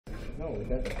No, it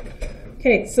doesn't.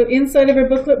 Okay, so inside of our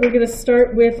booklet, we're going to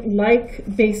start with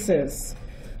like bases.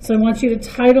 So I want you to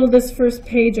title this first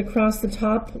page across the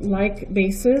top, like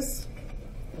bases.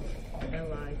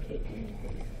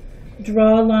 L-I-K-E.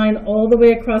 Draw a line all the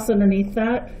way across underneath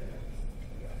that.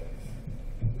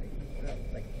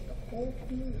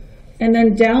 And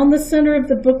then down the center of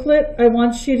the booklet, I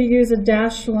want you to use a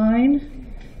dashed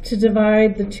line to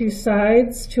divide the two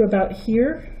sides to about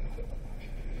here.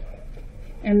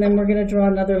 And then we're going to draw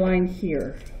another line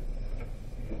here.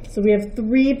 So we have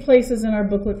 3 places in our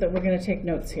booklet that we're going to take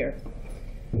notes here.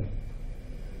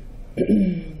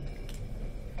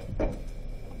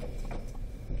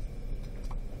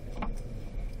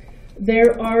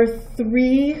 There are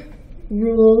 3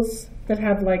 rules that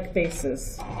have like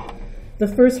bases. The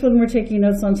first one we're taking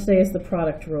notes on today is the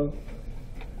product rule.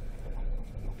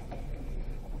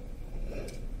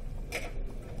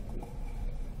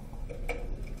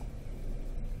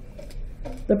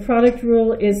 The product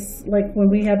rule is like when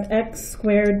we have x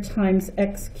squared times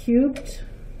x cubed.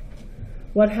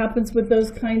 What happens with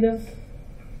those kind of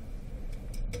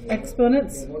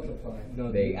exponents?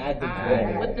 No, they add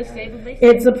With the same base.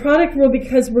 It's a product rule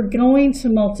because we're going to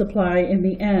multiply in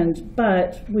the end,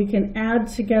 but we can add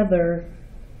together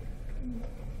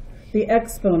the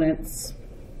exponents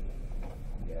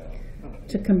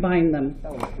to combine them.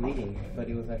 That was reading, but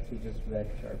it was actually just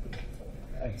red sharpie.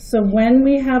 So when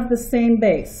we have the same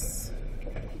base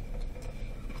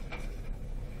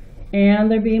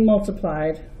and they're being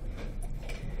multiplied,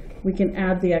 we can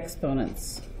add the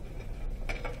exponents.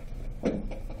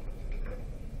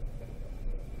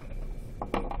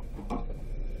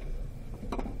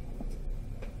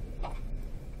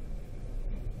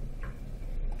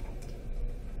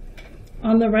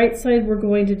 On the right side, we're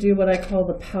going to do what I call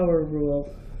the power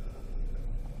rule.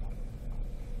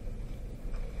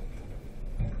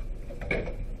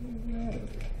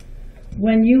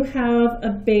 When you have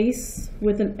a base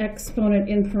with an exponent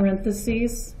in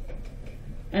parentheses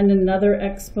and another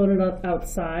exponent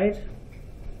outside,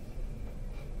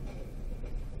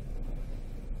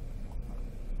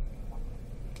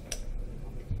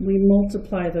 we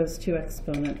multiply those 2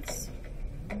 exponents.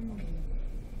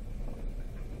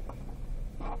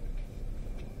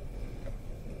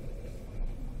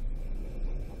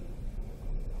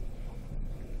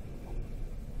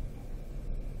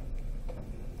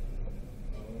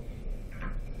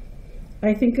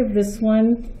 I think of this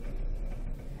one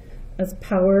as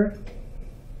power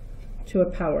to a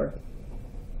power.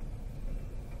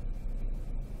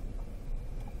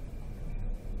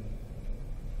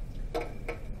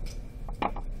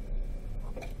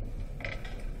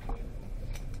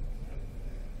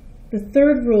 The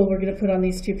third rule we're going to put on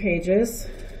these 2 pages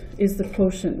is the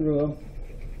quotient rule.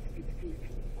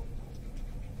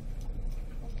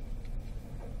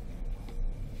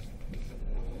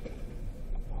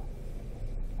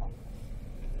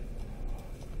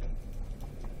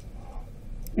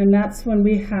 And that's when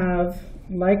we have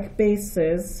like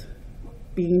bases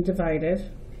being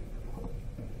divided.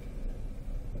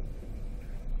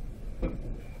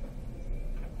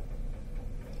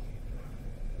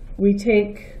 We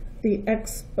take the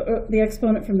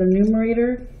exponent from the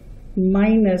numerator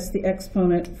minus the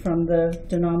exponent from the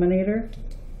denominator,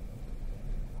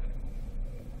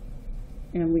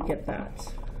 and we get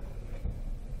that.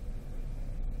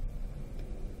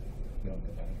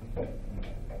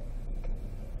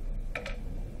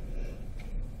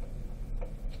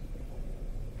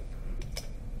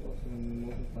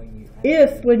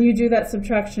 If, when you do that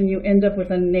subtraction, you end up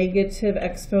with a negative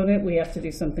exponent, we have to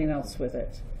do something else with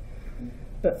it.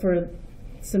 But for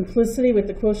simplicity with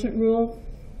the quotient rule,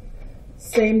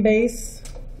 same base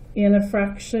in a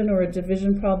fraction or a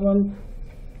division problem,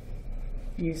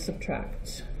 you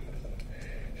subtract.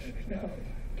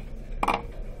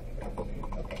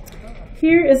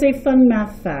 Here is a fun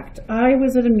math fact. I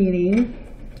was at a meeting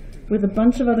with a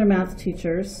bunch of other math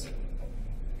teachers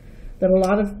that a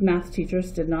lot of math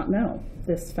teachers did not know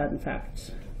this fun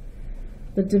fact.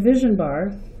 The division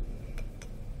bar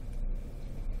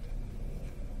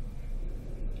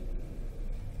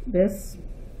this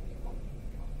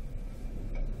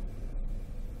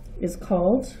is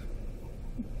called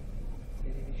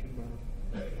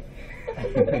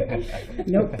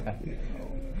nope.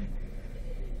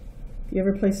 You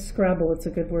ever play Scrabble? It's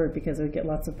a good word because it would get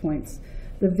lots of points.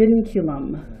 The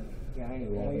vinculum. Yeah, I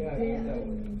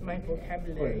know. My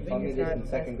vocabulary Taught me is this not in as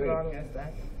second grade. strong as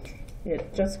that.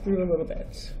 It just grew a little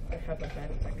bit. I have a bad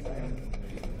accent.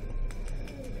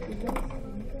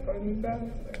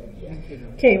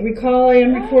 Okay, recall I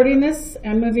am recording this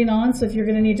and moving on, so if you're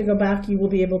going to need to go back, you will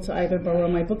be able to either borrow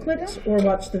my booklet or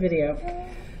watch the video.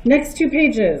 Next 2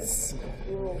 pages.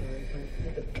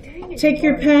 Take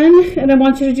your pen, and I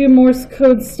want you to do Morse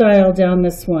code style down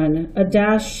this one. A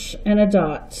dash and a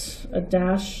dot. A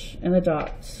dash and a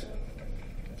dot.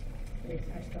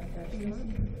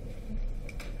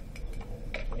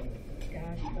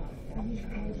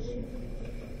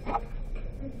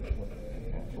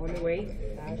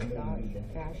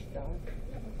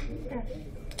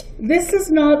 This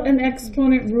is not an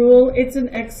exponent rule, it's an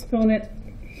exponent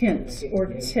hint or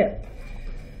tip.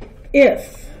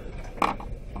 If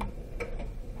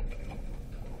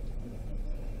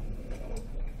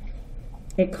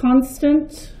a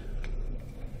constant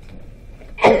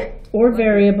or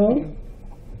variable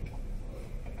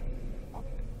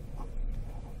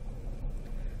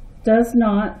does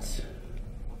not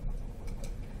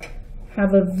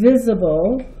have a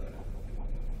visible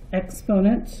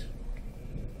exponent,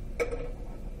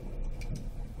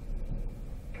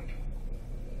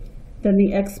 then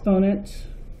the exponent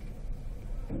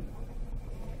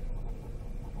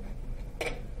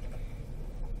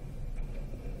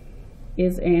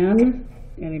is an,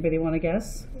 anybody want to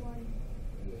guess?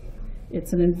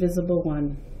 It's an invisible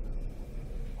one.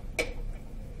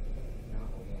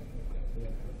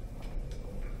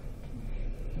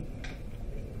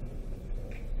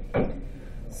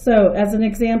 So, as an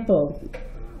example,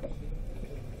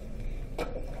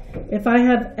 if I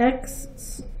have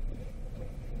x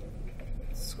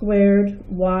squared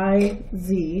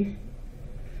yz,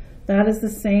 that is the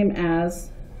same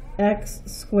as x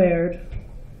squared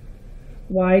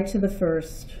y to the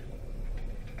first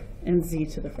and z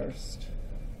to the first.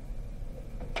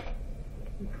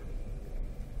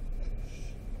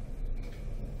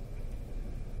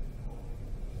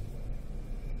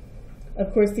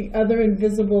 Of course, the other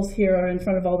invisibles here are in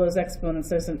front of all those exponents.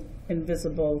 There's an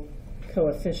invisible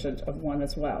coefficient of 1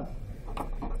 as well,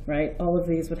 right? All of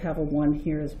these would have a 1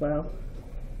 here as well.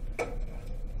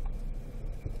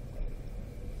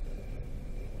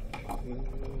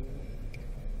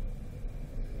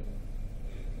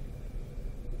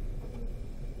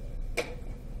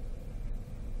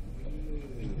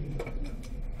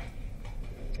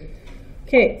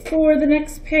 Okay, for the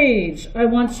next page, I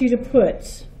want you to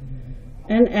put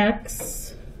an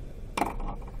x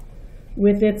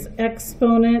with its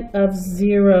exponent of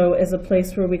 0 as a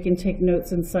place where we can take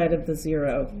notes inside of the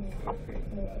 0.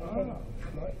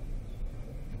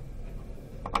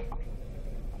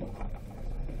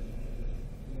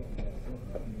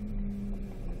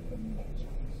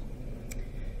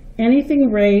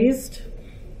 Anything raised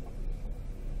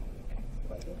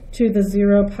to the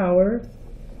 0 power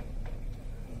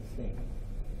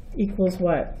equals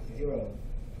what? 0.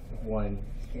 1.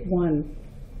 1.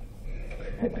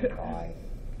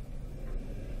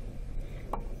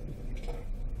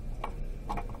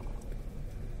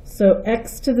 So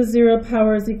x to the 0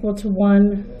 power is equal to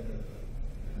 1.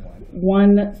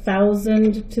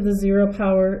 1,000 to the 0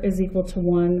 power is equal to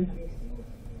 1.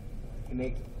 It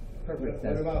makes perfect What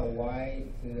sense. about y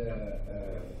to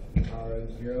the power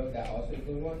of 0? That also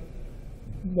equals 1?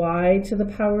 Y to the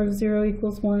power of 0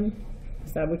 equals 1.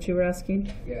 Is that what you were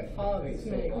asking? Yeah. Wait, so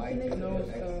y to the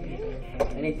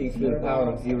x Anything to the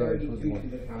power of 0 equals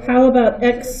 1. How about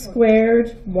x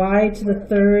squared, y to the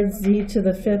third, z to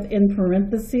the fifth in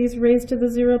parentheses raised to the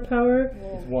 0 power?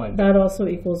 It's 1. That also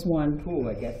equals 1. Cool,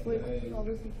 I guess.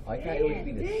 I thought it would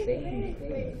be the same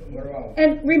thing. What about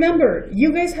And remember,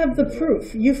 you guys have the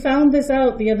proof. You found this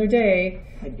out the other day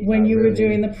when you were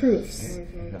doing the proofs.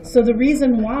 So the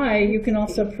reason why you can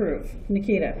also prove.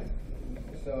 Nikita.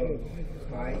 so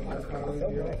y to the power of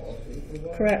 0 also equals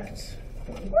 1? Correct.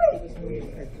 Does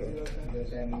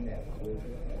that mean that?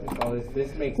 Oh,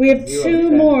 this makes We have 0 2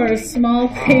 sense. more small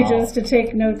pages to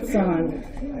take notes on.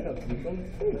 I don't think I'm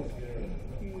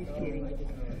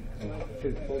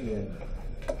should have told you that.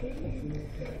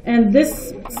 And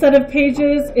this set of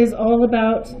pages is all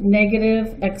about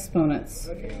negative exponents.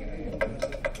 Do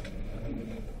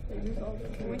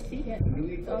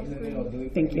we put in the middle? Do we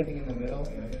put Thank you. anything in the middle?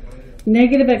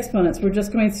 Negative exponents. We're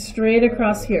just going straight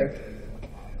across here.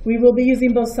 We will be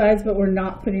using both sides, but we're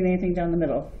not putting anything down the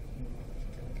middle.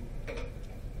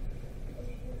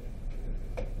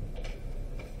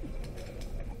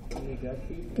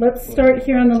 Let's start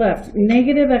here on the left.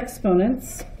 Negative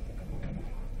exponents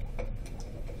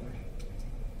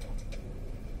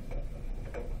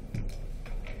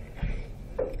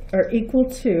are equal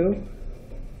to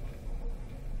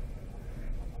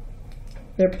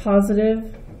their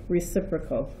positive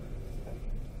reciprocal.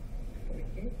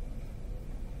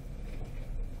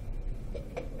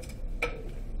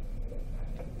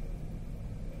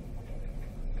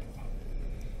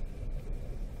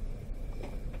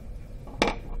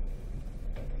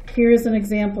 Here's an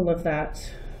example of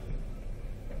that.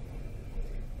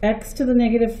 X to the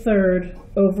negative third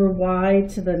over y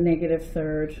to the negative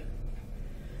third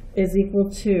is equal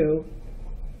to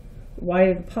y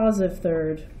to the positive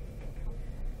third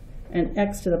and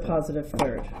x to the positive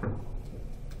third.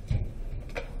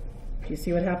 Do you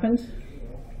see what happened?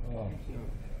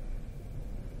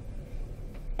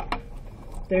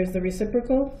 There's the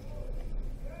reciprocal.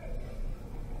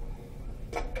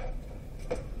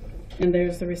 And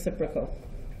there's the reciprocal.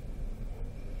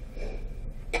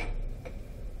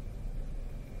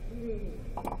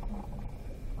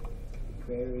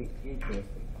 Very interesting.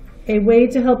 A way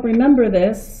to help remember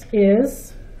this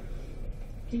is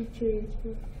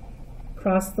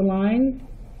cross the line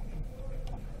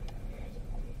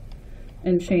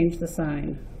and change the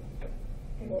sign.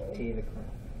 T the crown.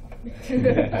 Do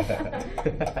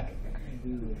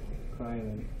the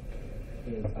crime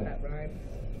and That rhymes.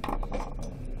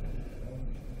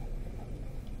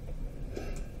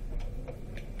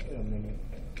 wait a minute.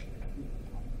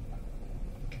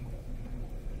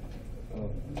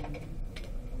 Oh.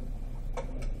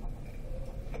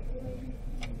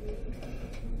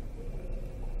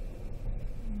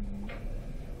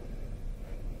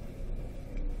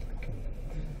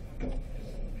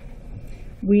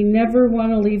 We never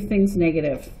want to leave things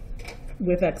negative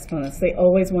with exponents. They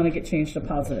always want to get changed to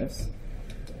positives.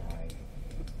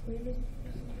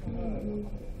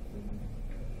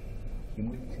 You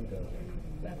move to the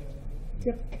left.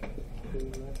 Yep.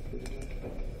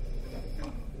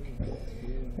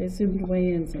 I zoomed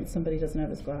way in since somebody doesn't have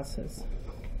his glasses.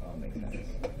 Oh, makes sense.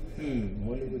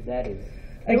 Wonder what that is.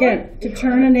 Again, to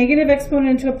turn a negative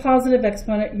exponent into a positive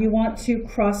exponent, you want to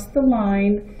cross the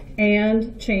line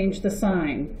and change the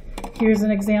sign. Here's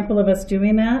an example of us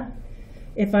doing that.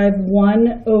 If I have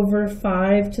 1 over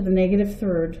 5 to the negative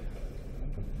third,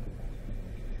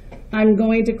 I'm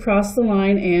going to cross the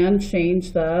line and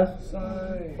change the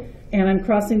sign. And I'm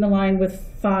crossing the line with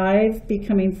 5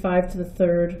 becoming 5 to the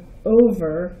third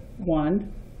over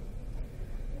 1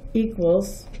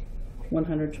 equals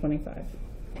 125.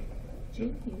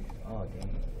 Jeez. Oh,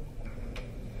 dang.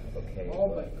 Okay. All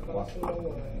but crossing the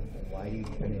line. Why do you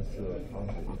turn it to a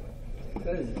positive?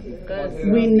 Because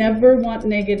We never want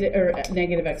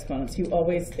negative exponents. You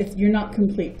always, you're not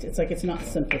complete. It's like it's not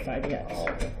simplified yet. Oh,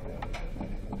 okay.